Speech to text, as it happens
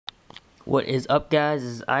What is up, guys?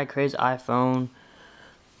 This is Incase iPhone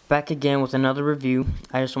back again with another review.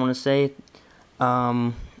 I just want to say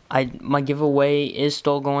my giveaway is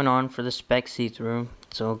still going on for the spec see-through,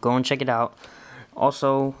 so go and check it out.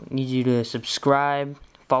 Also need you to subscribe,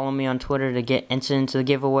 follow me on Twitter to get entered into the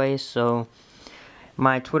giveaway. So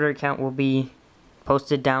my Twitter account will be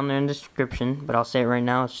posted down there in the description, but I'll say it right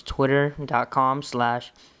now. It's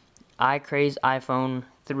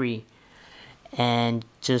twitter.com/iCrazeIPhone3. And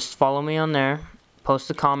just follow me on there, post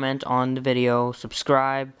a comment on the video,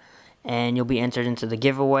 subscribe, and you'll be entered into the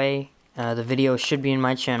giveaway. The video should be in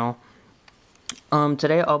my channel.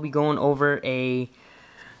 Today I'll be going over a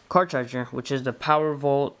car charger, which is the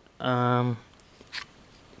PowerJolt,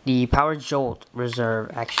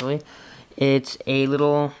 Reserve. Actually, it's a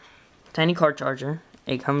little tiny car charger.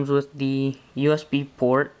 It comes with the USB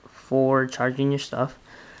port for charging your stuff,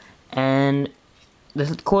 and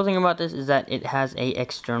the cool thing about this is that it has a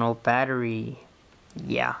external battery.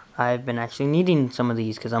 Yeah, I've been actually needing some of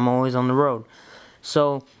these because I'm always on the road.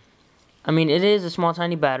 So, I mean, it is a small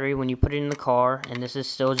tiny battery when you put it in the car, and this is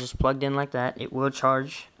still just plugged in like that. It will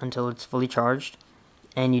charge until it's fully charged,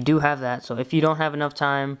 and you do have that. So if you don't have enough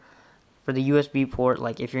time for the USB port,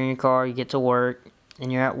 like if you're in your car, you get to work,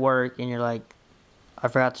 and you're at work, and you're like, I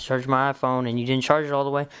forgot to charge my iPhone, and you didn't charge it all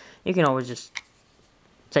the way, you can always just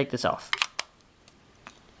take this off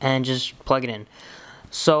and just plug it in.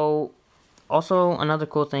 So also another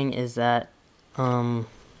cool thing is that I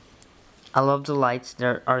love the lights.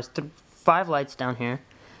 There are 5 lights down here,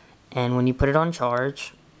 and when you put it on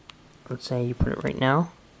charge, let's say you put it right now,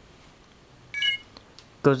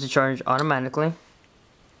 it goes to charge automatically,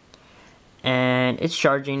 and it's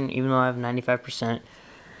charging even though I have 95%.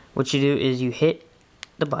 What you do is you hit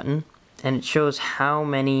the button and it shows how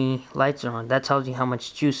many lights are on. That tells you how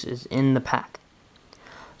much juice is in the pack.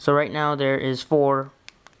 So right now there is 4,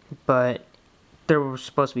 but there were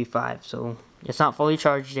supposed to be 5, so it's not fully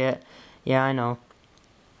charged yet. Yeah, I know.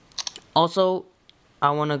 Also, I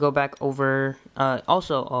want to go back over,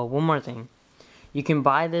 one more thing. You can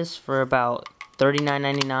buy this for about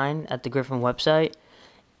 $39.99 at the Griffin website,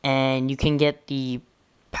 and you can get the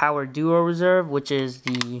Power Duo Reserve, which is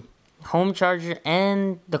the home charger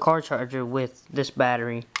and the car charger with this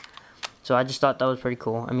battery. So I just thought that was pretty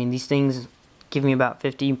cool. I mean, these things give me about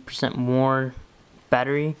 50% more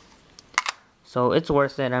battery, so it's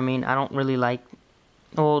worth it. I mean, I don't really like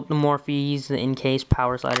the Morphes, the Incase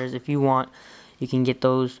power sliders. If you want, you can get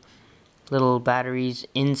those little batteries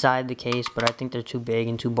inside the case, but I think they're too big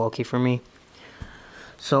and too bulky for me.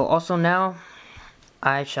 So also now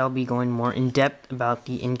I shall be going more in depth about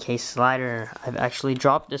the Incase slider. I've actually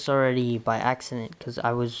dropped this already by accident because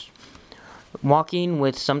I was walking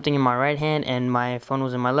with something in my right hand and my phone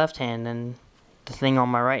was in my left hand, and the thing on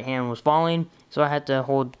my right hand was falling, so I had to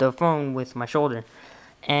hold the phone with my shoulder.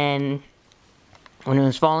 And when it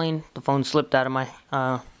was falling, the phone slipped out of my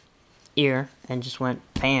ear and just went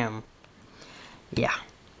bam. Yeah,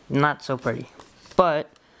 not so pretty. But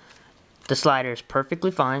the slider is perfectly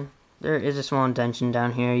fine. There is a small indentation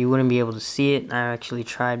down here. You wouldn't be able to see it. I actually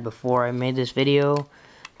tried before I made this video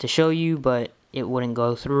to show you, but it wouldn't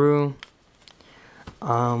go through.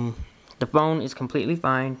 The phone is completely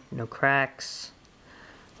fine. No cracks.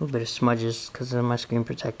 A little bit of smudges because of my screen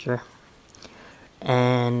protector.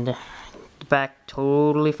 And the back,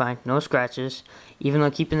 totally fine. No scratches. Even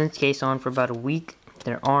though keeping this case on for about a week,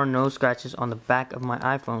 there are no scratches on the back of my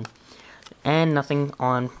iPhone. And nothing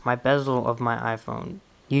on my bezel of my iPhone.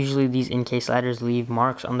 Usually these Incase sliders leave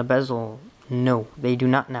marks on the bezel. No, they do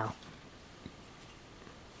not now.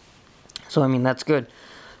 So I mean, that's good.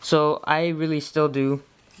 So I really still do.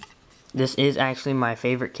 This is actually my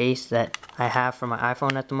favorite case that I have for my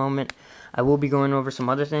iPhone at the moment. I will be going over some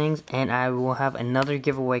other things, and I will have another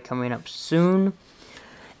giveaway coming up soon.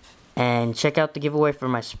 And check out the giveaway for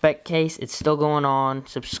my spec case. It's still going on.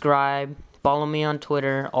 Subscribe, follow me on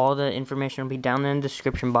Twitter. All the information will be down there in the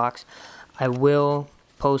description box. I will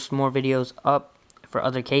post more videos up for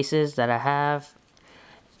other cases that I have.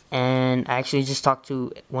 And I actually just talked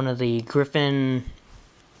to one of the Griffin,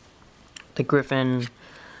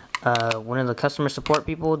 one of the customer support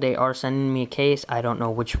people. They are sending me a case. I don't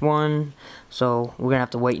know which one, so we're gonna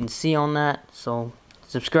have to wait and see on that. So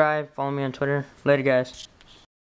subscribe, follow me on Twitter. Later, guys.